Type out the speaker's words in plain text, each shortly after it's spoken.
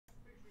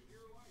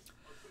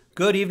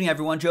Good evening,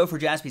 everyone. Joe for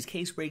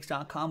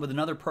JaspysCaseBreaks.com with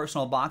another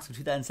personal box of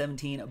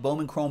 2017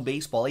 Bowman Chrome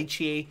Baseball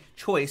HTA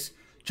Choice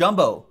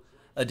Jumbo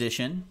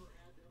Edition.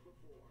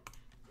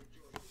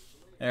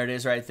 There it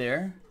is right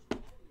there.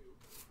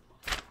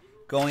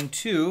 Going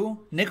to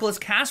Nicholas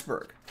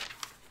Kasberg.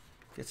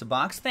 Gets a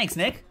box. Thanks,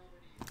 Nick.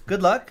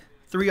 Good luck.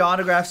 3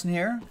 autographs in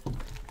here.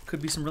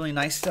 Could be some really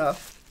nice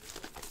stuff.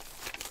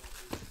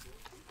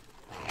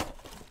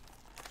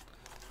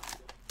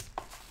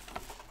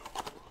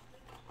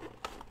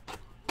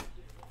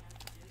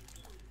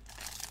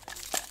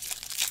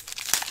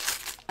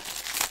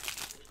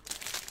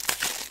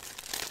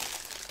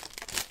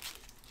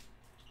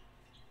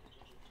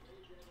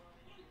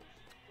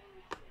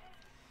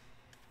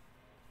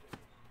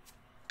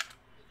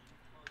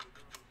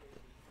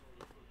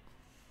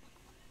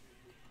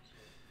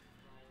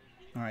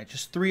 All right,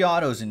 just 3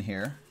 autos in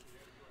here.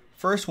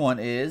 First one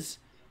is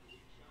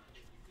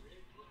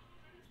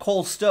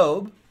Cole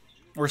Stobe,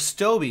 or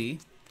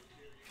Stobie.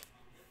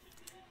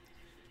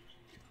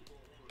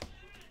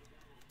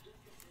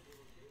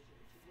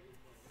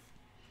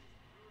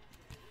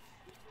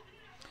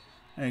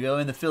 There you go,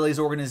 in the Phillies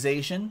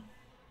organization.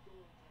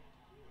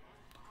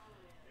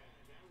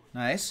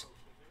 Nice.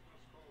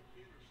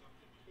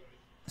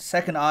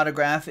 Second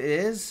autograph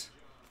is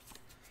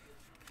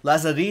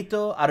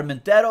Lazarito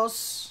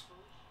Armenteros,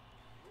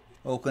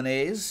 Oakland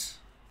A's.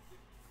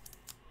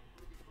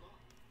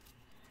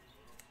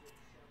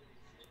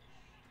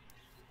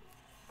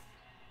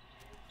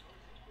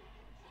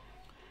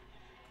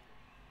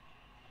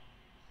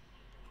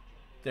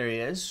 There he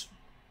is.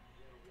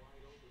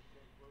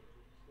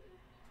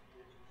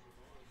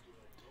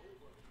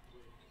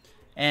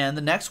 And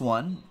the next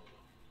one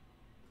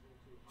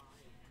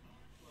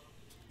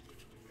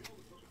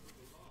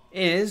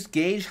is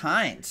Gage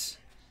Hines.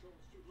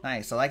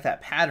 Nice. I like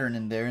that pattern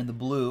in there in the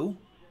blue.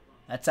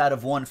 That's out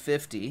of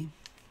 150.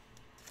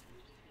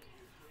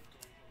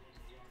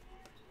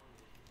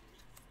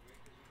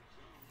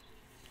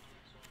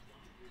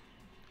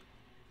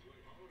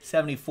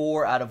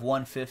 $74 out of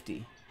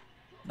 150.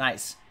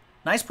 Nice.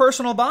 Nice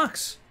personal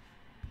box.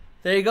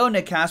 There you go,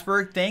 Nick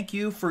Kasberg. Thank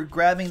you for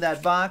grabbing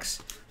that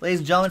box. Ladies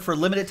and gentlemen, for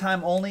limited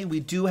time only,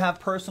 we do have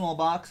personal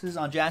boxes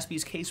on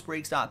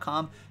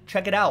JaspysCaseBreaks.com.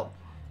 Check it out,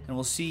 and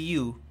we'll see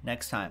you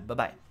next time.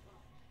 Bye-bye.